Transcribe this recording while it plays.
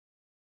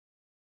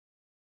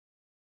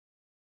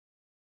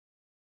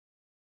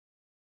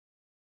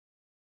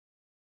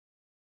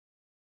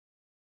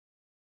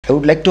I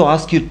would like to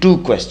ask you two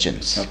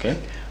questions. Okay.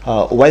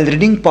 While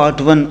reading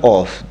part 1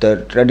 of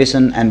the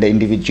tradition and the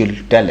individual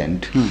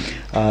talent,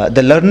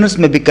 the learners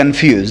may be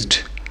confused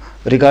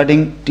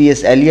regarding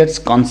T.S. Eliot's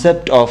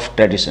concept of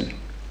tradition,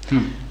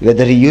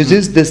 whether he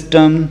uses this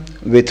term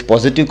with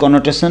positive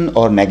connotation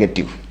or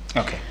negative.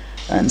 Okay.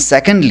 And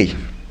secondly,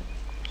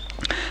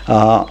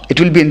 it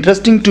will be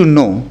interesting to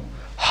know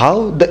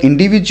how the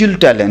individual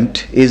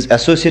talent is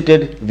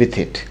associated with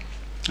it.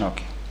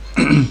 Okay.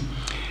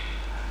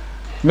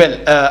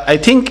 Well, I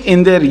think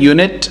in their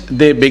unit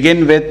they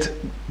begin with,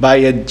 by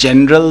a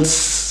general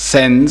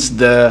sense,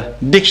 the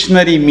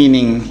dictionary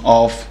meaning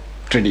of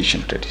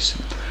tradition,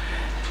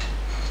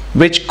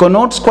 which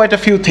connotes quite a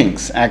few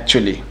things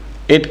actually.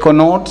 It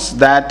connotes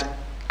that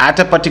at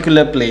a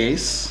particular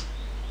place,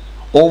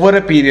 over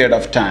a period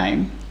of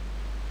time,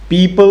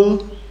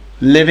 people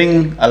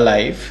living a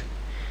life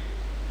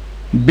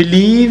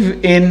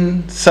believe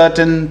in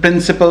certain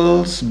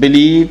principles,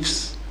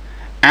 beliefs,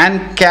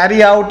 and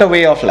carry out a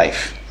way of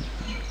life.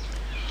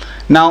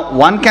 Now,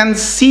 one can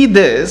see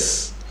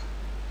this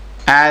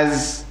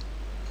as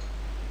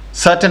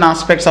certain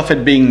aspects of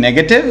it being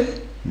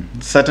negative,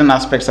 certain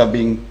aspects of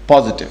being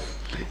positive.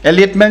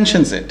 Eliot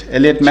mentions it.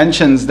 Eliot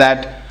mentions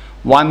that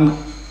one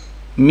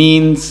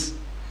means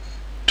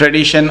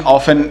tradition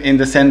often in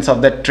the sense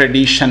of the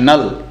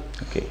traditional.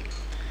 Okay.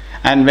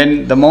 And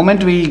when the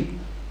moment we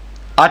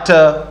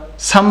utter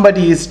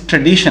somebody is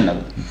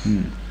traditional,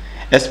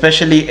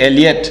 especially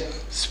Eliot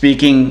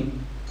speaking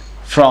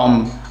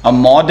from a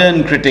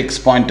modern critic's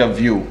point of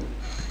view,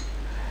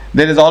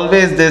 there is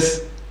always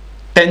this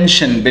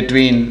tension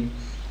between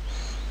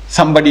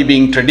somebody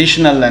being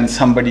traditional and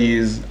somebody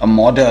is a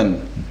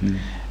modern,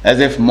 as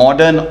if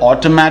modern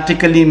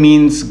automatically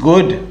means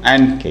good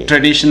and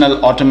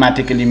traditional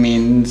automatically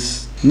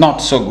means not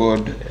so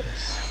good,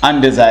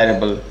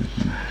 undesirable.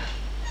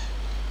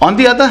 On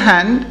the other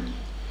hand,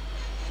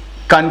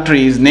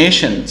 countries,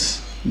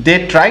 nations,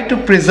 they try to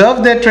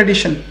preserve their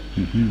tradition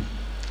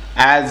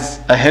as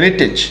a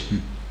heritage,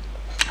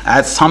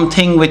 as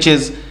something which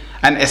is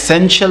an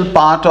essential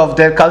part of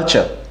their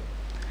culture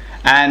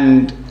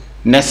and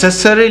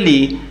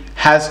necessarily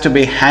has to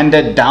be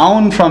handed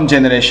down from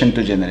generation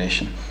to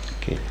generation.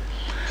 Okay.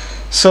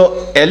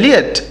 So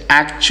Eliot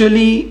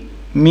actually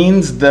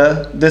means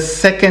the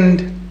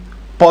second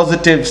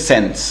positive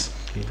sense.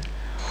 Okay.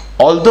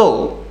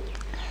 Although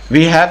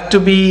we have to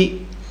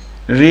be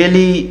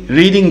really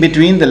reading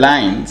between the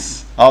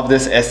lines of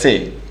this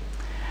essay,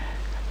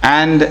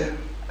 and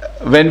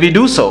when we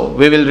do so,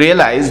 we will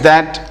realize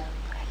that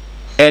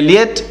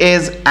Eliot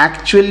is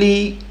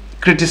actually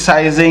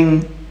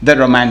criticizing the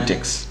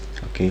Romantics,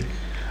 Okay.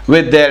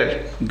 with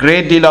their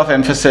great deal of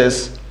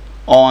emphasis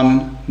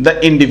on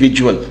the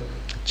individual.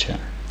 Achha.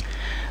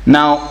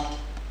 Now,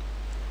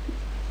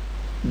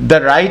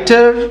 the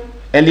writer,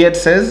 Eliot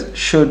says,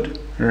 should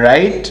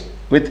write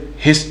with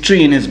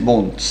history in his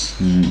bones.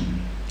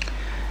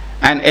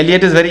 And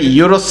Eliot is very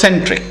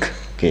Eurocentric.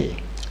 Okay.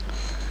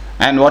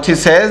 And what he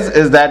says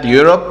is that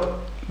Europe,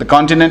 the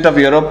continent of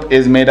Europe,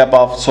 is made up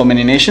of so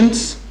many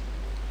nations.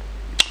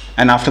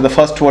 And after the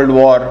First World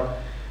War,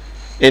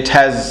 it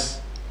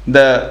has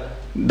the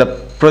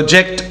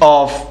project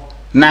of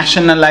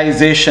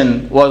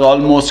nationalization was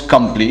almost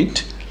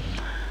complete,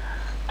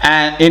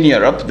 and in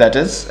Europe, that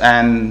is,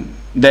 and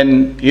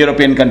then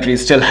European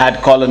countries still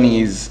had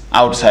colonies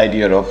outside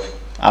Europe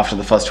after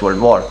the First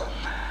World War.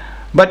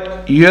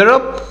 But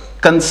Europe,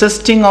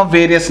 consisting of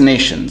various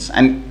nations,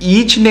 and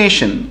each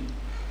nation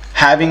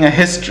having a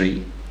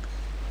history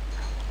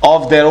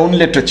of their own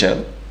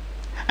literature,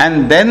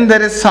 and then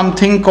there is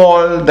something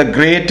called the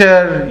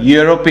greater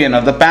European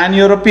or the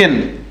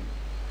pan-European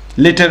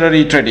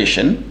literary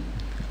tradition,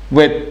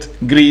 with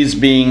Greece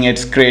being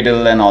its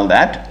cradle and all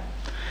that.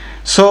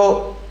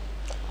 So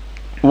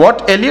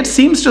what Eliot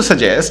seems to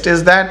suggest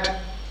is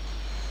that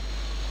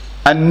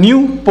a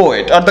new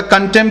poet or the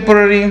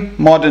contemporary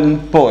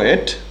modern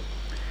poet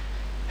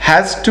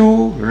has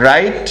to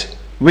write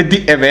with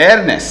the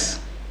awareness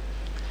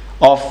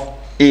of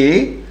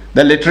the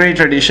literary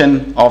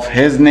tradition of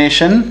his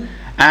nation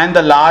and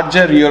the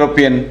larger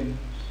European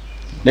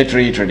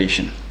literary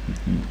tradition.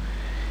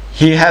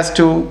 He has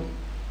to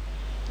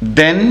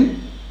then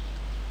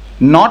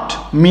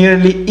not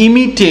merely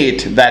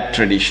imitate that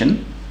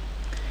tradition,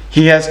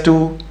 he has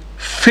to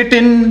fit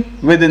in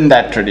within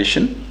that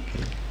tradition,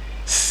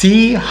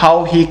 see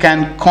how he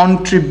can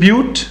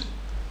contribute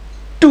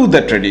to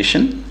the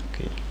tradition,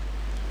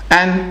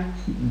 and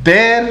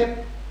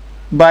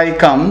thereby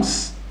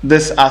comes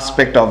this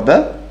aspect of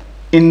the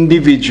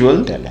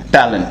individual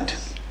talent.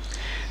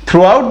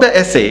 Throughout the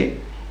essay,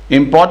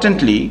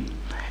 importantly,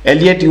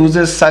 Eliot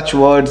uses such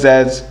words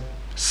as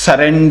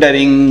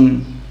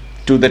surrendering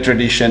to the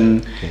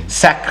tradition,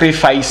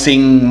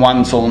 sacrificing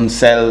one's own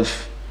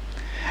self,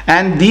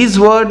 and these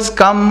words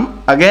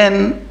come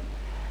again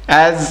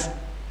as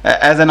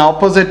an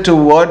opposite to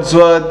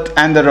Wordsworth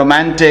and the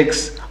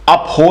Romantics,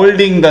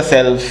 upholding the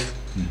self,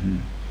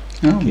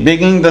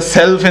 bringing the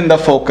self in the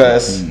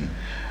focus,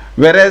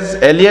 whereas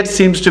Eliot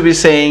seems to be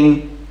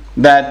saying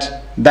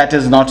that that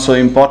is not so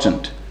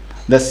important.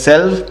 The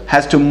self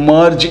has to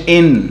merge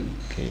in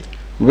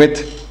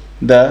with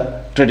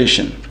the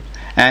tradition.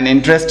 And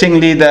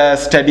interestingly, the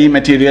study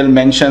material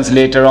mentions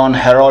later on,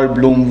 Harold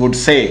Bloom would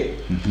say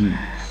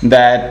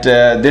that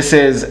this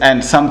is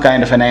some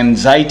kind of an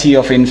anxiety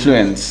of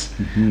influence.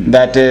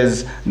 That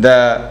is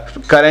the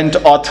current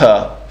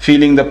author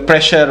feeling the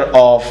pressure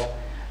of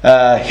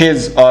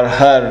his or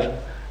her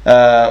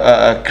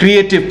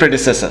creative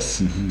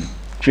predecessors,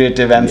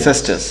 creative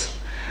ancestors,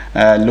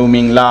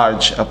 looming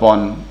large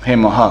upon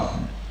him or her.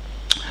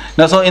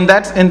 Now, so in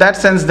that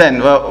sense,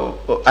 then,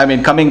 I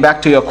mean, coming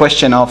back to your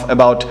question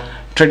about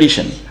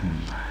tradition,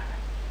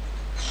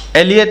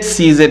 Eliot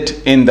sees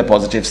it in the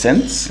positive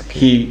sense.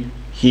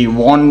 He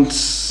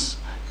wants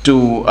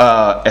to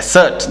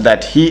assert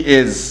that he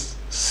is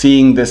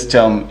seeing this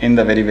term in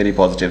the very, very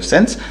positive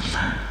sense.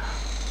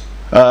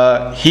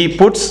 He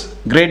puts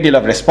great deal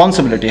of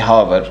responsibility,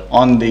 however,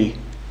 on the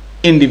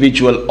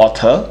individual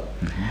author.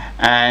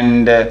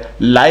 And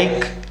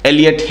like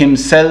Eliot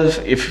himself,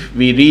 if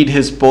we read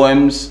his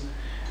poems,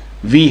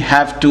 we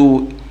have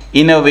to,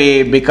 in a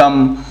way,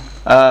 become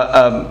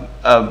aware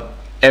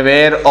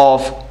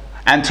of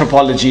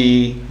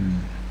anthropology,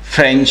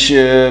 French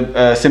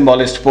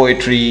symbolist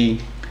poetry,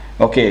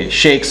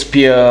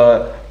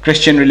 Shakespeare,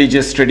 Christian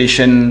religious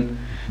tradition.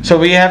 So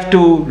we have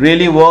to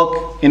really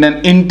work in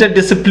an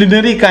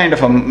interdisciplinary kind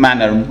of a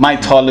manner,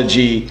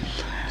 mythology,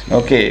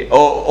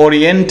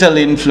 Oriental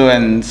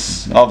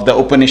influence of the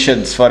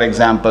Upanishads, for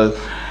example.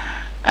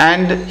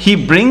 And he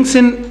brings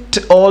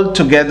it all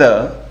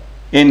together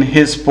in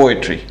his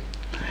poetry.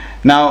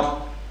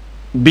 Now,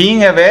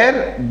 being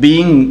aware,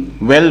 being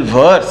well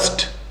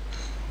versed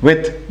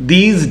with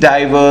these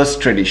diverse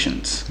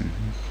traditions.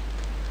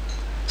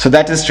 So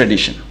that is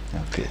tradition.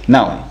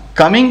 Now,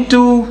 coming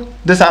to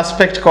this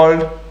aspect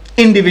called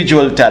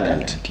individual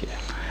talent.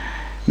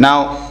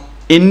 Now,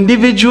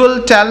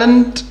 individual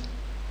talent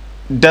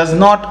does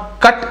not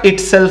cut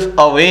itself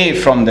away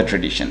from the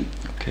tradition.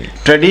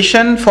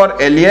 Tradition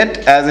for Eliot,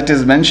 as it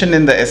is mentioned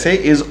in the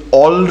essay, is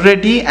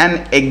already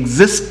an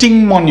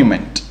existing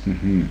monument.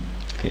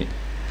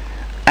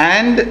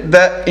 And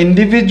the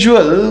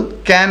individual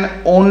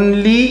can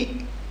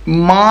only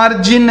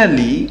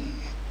marginally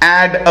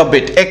add a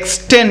bit,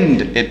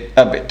 extend it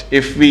a bit.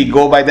 If we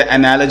go by the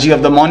analogy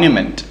of the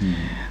monument,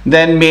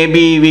 then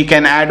maybe we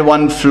can add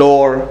one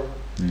floor,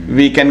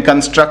 we can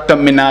construct a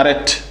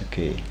minaret,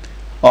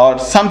 or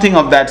something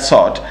of that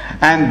sort,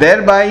 and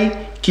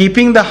thereby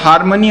keeping the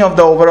harmony of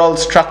the overall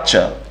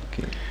structure.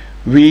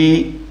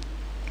 We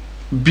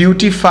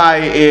beautify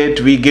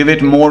it, we give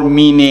it more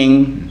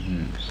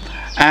meaning,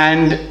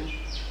 and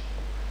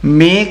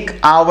make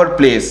our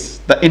place.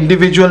 The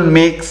individual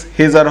makes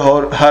his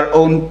or her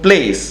own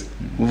place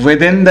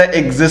within the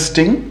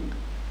existing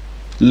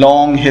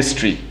long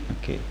history,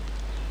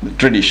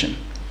 tradition.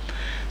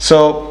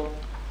 So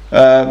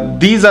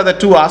these are the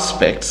two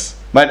aspects.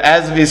 But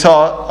as we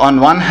saw, on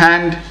one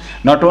hand,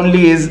 not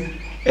only is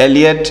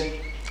Eliot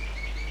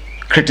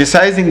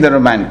criticizing the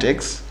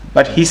Romantics,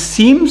 but he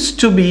seems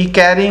to be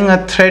carrying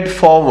a thread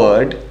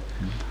forward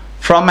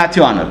from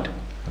Matthew Arnold.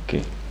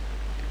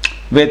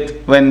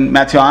 When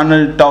Matthew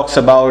Arnold talks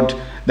about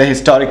the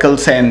historical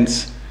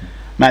sense,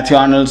 Matthew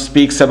Arnold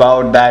speaks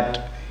about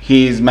that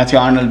Matthew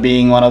Arnold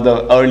being one of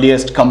the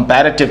earliest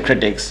comparative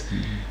critics,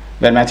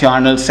 where Matthew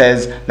Arnold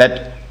says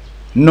that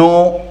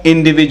no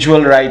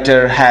individual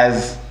writer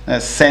has a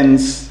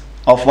sense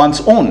of one's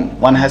own.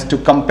 One has to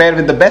compare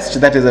with the best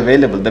that is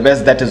available, the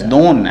best that is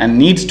known and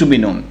needs to be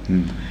known.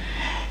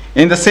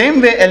 In the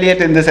same way,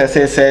 Eliot in this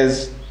essay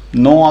says,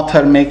 no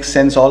author makes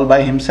sense all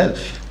by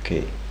himself.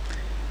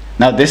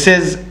 Now this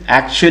is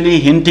actually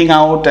hinting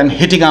out and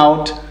hitting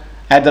out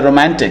at the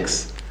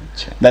Romantics,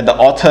 that the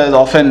authors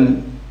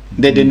often,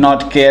 they did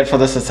not care for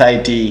the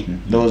society,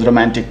 those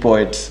Romantic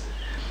poets,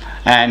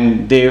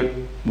 and they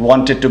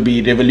wanted to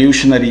be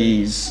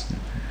revolutionaries.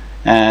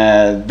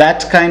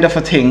 That kind of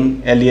a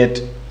thing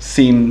Eliot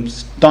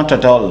seems not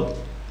at all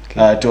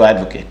to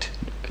advocate.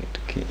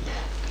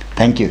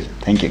 Thank you.